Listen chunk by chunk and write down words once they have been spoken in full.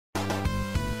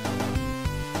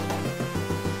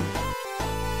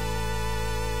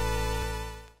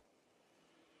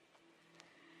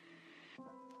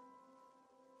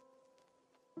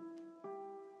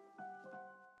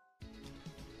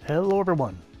Hello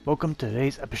everyone, welcome to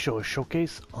today's episode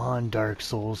showcase on Dark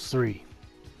Souls 3.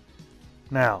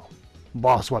 Now,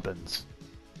 boss weapons.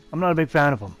 I'm not a big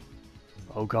fan of them.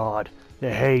 Oh god, the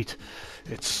hate.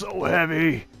 It's so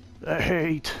heavy. The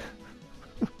hate.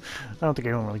 I don't think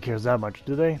anyone really cares that much,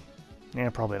 do they? Yeah,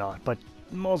 probably not, but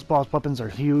most boss weapons are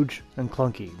huge and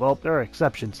clunky. Well, there are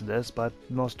exceptions to this, but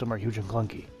most of them are huge and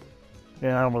clunky.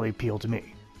 And I don't really appeal to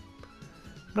me.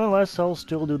 Nonetheless, I'll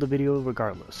still do the video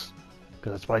regardless.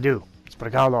 Because that's what I do. It's for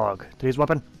the catalog. Today's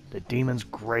weapon, the Demon's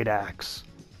Greataxe.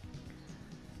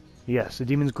 Yes, the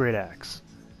Demon's Greataxe.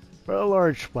 Well, a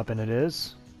large weapon it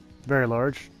is. Very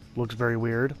large. Looks very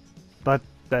weird. But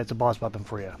that's a boss weapon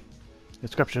for you. The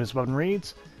description of this weapon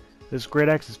reads, this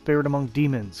Greataxe is favored among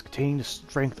demons, containing the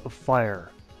strength of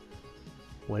fire.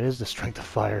 What is the strength of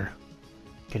fire?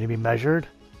 Can it be measured?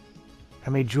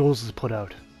 How many joules does it put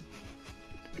out?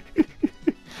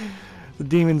 The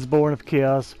demons born of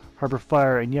chaos harbor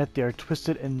fire, and yet they are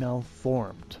twisted and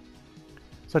malformed.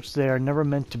 Such they are never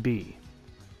meant to be.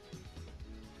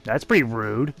 That's pretty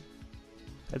rude.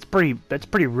 That's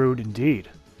pretty rude indeed.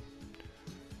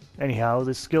 Anyhow,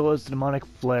 this skill is the demonic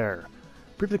flare.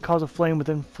 Briefly cause a flame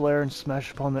within flare and smash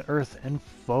upon the earth and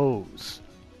foes.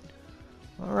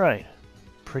 Alright.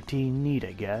 Pretty neat,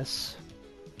 I guess.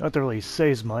 Not that really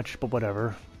says much, but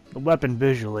whatever. The weapon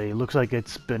visually looks like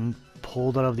it's been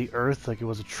pulled out of the earth like it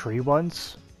was a tree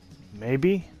once.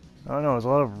 Maybe? I don't know, there's a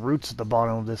lot of roots at the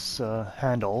bottom of this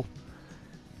handle.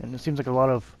 And it seems like a lot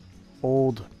of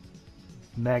old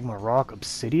magma rock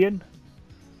obsidian?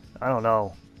 I don't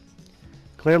know.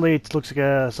 Clearly it looks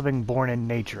like something born in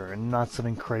nature and not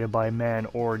something created by man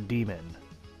or demon.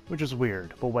 Which is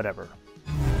weird, but whatever.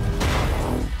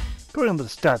 Going on to the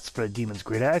stats for the Demon's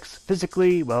Greataxe.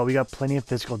 Physically, well, we got plenty of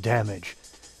physical damage.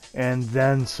 And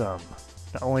then some.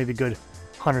 Not only the good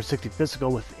 160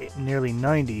 physical with nearly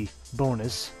 90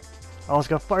 bonus, I also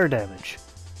got fire damage,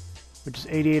 which is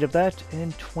 88 of that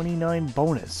and 29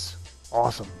 bonus.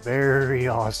 Awesome, very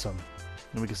awesome.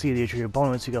 And we can see the attribute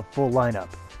bonus, you got full lineup.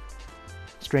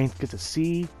 Strength gets a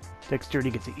C,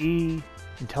 Dexterity gets an E,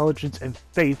 Intelligence and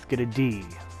Faith get a D.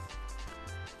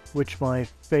 Which my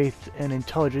Faith and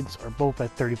Intelligence are both at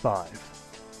 35.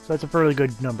 So that's a fairly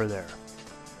good number there.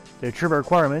 The attribute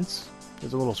requirements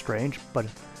is a little strange, but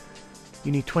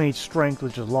you need 20 strength,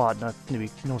 which is a lot,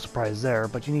 no surprise there,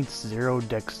 but you need 0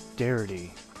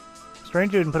 dexterity.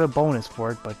 Strange you didn't put a bonus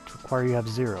for it, but require you have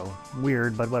 0.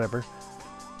 Weird, but whatever.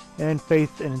 And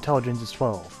faith and intelligence is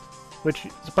 12. Which,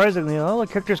 surprisingly, all the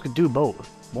characters could do both.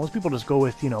 Most people just go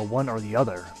with, one or the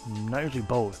other. Not usually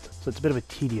both, so it's a bit of a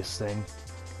tedious thing.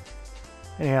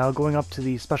 Anyhow, going up to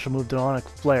the special move Demonic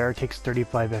Flare takes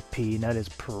 35 FP, and that is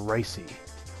pricey.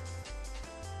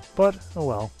 But, oh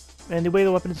well. And the weight of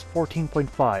the weapon is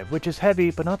 14.5, which is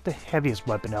heavy, but not the heaviest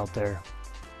weapon out there.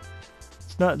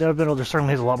 It's not. There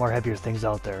certainly is a lot more heavier things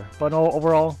out there, but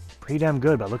overall, pretty damn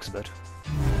good by the looks of it.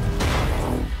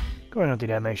 Going on to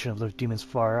the animation of the Demon's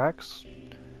Greataxe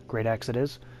it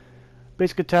is.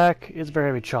 Basic attack is very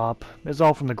heavy chop. It's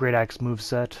all from the Greataxe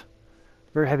moveset.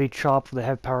 Very heavy chop for the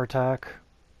heavy power attack.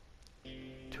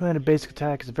 Two-handed basic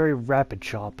attack is a very rapid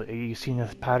chop. Are you seeing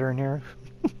the pattern here?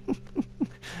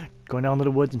 Going down to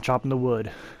the woods and chopping the wood.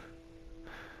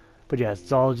 But yeah,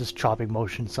 it's all just chopping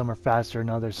motion. Some are faster than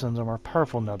others, some are more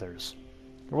powerful than others.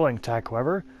 The rolling attack,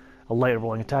 however, a light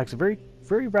rolling attack is a very,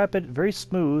 very rapid, very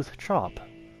smooth chop.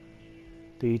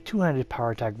 The two-handed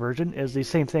power attack version is the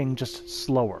same thing, just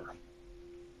slower.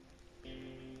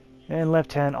 And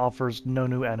left hand offers no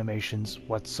new animations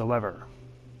whatsoever.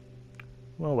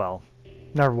 Well,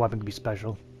 not every weapon can be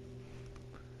special.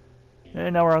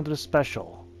 And now we're on to the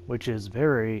special, which is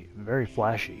very, very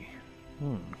flashy.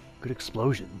 Good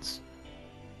explosions.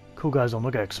 Cool guys don't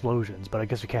look at explosions, but I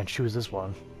guess we can't choose this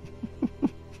one.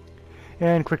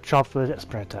 And quick chop for the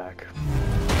sprint attack.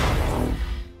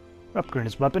 Upgrading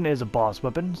this weapon is a boss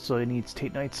weapon, so it needs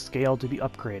Titanite scale to be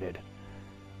upgraded.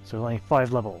 So only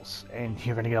 5 levels, and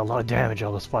you're gonna get a lot of damage out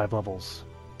of those 5 levels.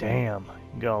 Damn,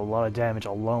 you got a lot of damage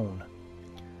alone.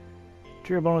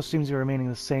 Trigger bonus seems to be remaining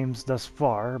the same thus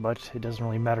far, but it doesn't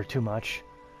really matter too much.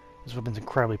 This weapon's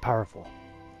incredibly powerful.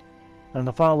 And on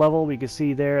the final level, we can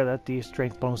see there that the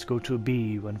strength bonus goes to a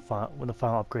B when the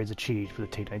final upgrade is achieved for the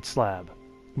Titanite slab.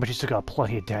 But you still got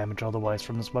plenty of damage otherwise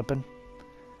from this weapon.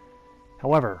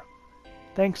 However,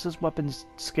 thanks to this weapon's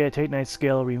Titanite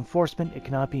scale reinforcement, it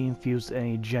cannot be infused with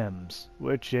any gems,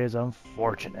 which is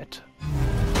unfortunate.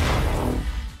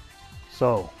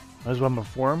 So, how does this weapon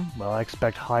perform? Well, I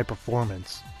expect high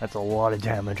performance. That's a lot of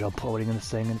damage I'm putting in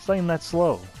this thing, and it's not even that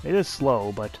slow. It is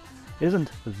slow, but it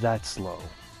isn't that slow.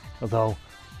 Although,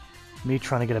 me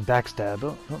trying to get a backstab,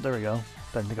 oh there we go.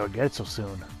 Didn't think I would get it so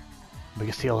soon. But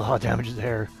you can see a lot of damage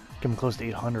there. Coming close to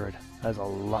 800. That's a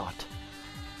lot.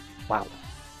 Wow.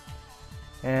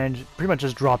 And pretty much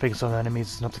just dropping some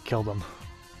enemies is enough to kill them.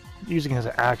 Using it as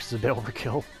an axe is a bit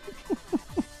overkill.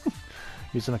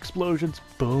 Use some explosions.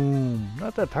 Boom.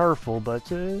 Not that powerful, but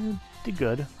did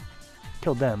good.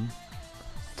 Killed them.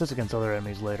 Test against other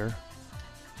enemies later.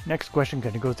 Next question,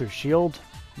 can you go through shield?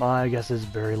 My guess is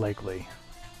very likely.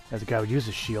 As a guy would use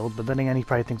a shield, but then again he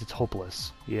probably thinks it's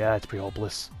hopeless. Yeah, it's pretty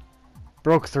hopeless.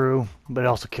 Broke through, but it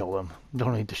also killed him.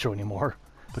 Don't need to show anymore.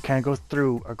 But can I go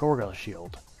through a Gorgyle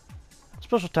shield?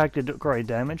 Special attack did great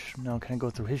damage. Now can I go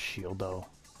through his shield though?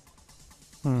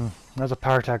 That's a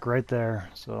power attack right there,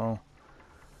 so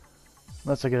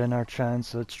let's get another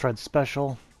chance. Let's try the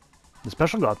special. The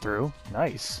special got through.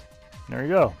 Nice. There you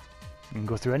go. You can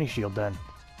go through any shield then.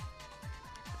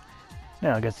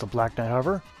 Now against the Black Knight,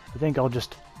 however, I think I'll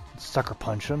just sucker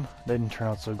punch him. That didn't turn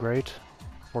out so great.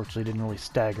 Fortunately, didn't really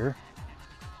stagger.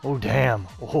 Oh damn!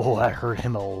 Oh, that hurt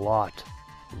him a lot.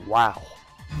 Wow.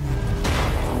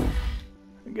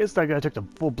 I guess that guy took the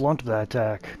full blunt of that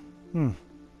attack.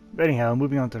 But anyhow,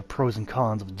 moving on to the pros and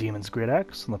cons of Demon's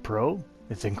Greataxe. On the pro,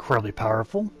 it's incredibly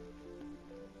powerful.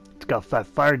 It's got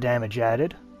fire damage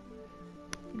added.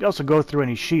 You can also go through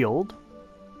any shield.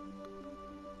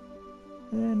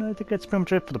 And I think that's pretty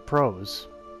much it for the pros.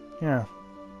 Yeah.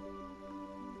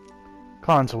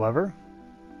 Cons, however,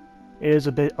 is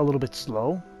a little bit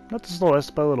slow. Not the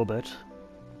slowest, but a little bit.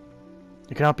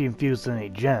 It cannot be infused in any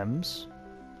gems.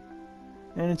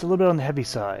 And it's a little bit on the heavy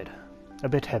side. A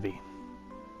bit heavy.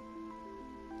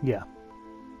 Yeah.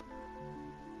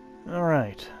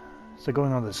 Alright. So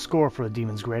going on the score for the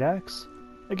Demon's Greataxe,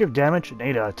 I give damage an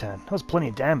 8 out of 10. That was plenty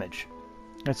of damage.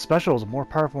 Its special is more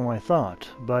powerful than I thought,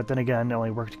 but then again, it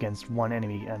only worked against one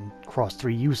enemy and crossed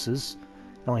 3 uses.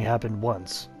 It only happened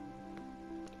once.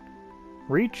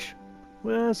 Reach?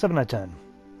 Well, 7 out of 10.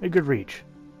 A good reach.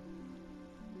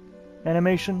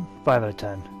 Animation? 5 out of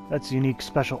 10. That's a unique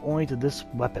special only to this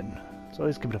weapon, so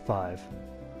let's give it a 5.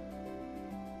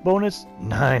 Bonus?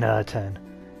 9 out of 10.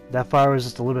 That fire was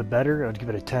just a little bit better, I would give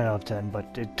it a 10 out of 10,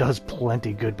 but it does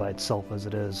plenty good by itself as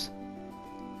it is.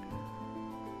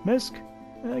 Misk?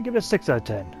 I give it a 6 out of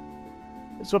 10.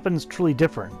 This weapon is truly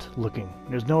different looking.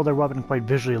 There's no other weapon quite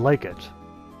visually like it.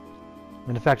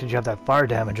 And the fact that you have that fire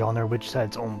damage on there, which has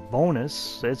its own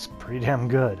bonus, it's pretty damn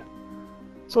good.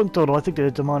 So in total, I think the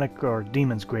Demonic or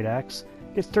Demon's Greataxe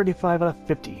gets 35 out of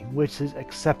 50, which is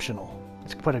exceptional.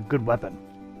 It's quite a good weapon.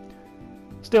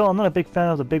 Still, I'm not a big fan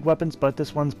of the big weapons, but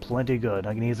this one's plenty good.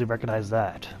 I can easily recognize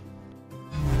that.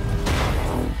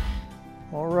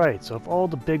 Alright, so if all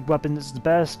the big weapons is the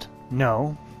best,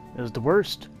 no. Is it the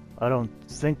worst? I don't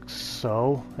think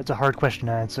so. It's a hard question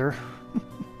to answer.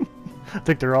 I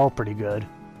think they're all pretty good.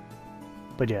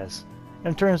 But yes,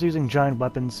 in terms of using giant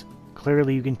weapons,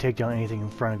 clearly you can take down anything in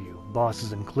front of you,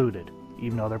 bosses included,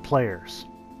 even other players.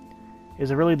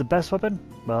 Is it really the best weapon?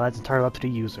 Well, that's entirely up to the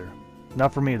user.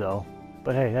 Not for me though.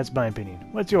 But hey, that's my opinion.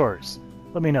 What's yours?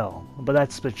 Let me know. But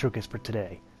that's Split Showcase for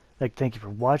today. Thank you for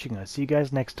watching, and I'll see you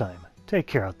guys next time. Take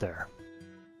care out there.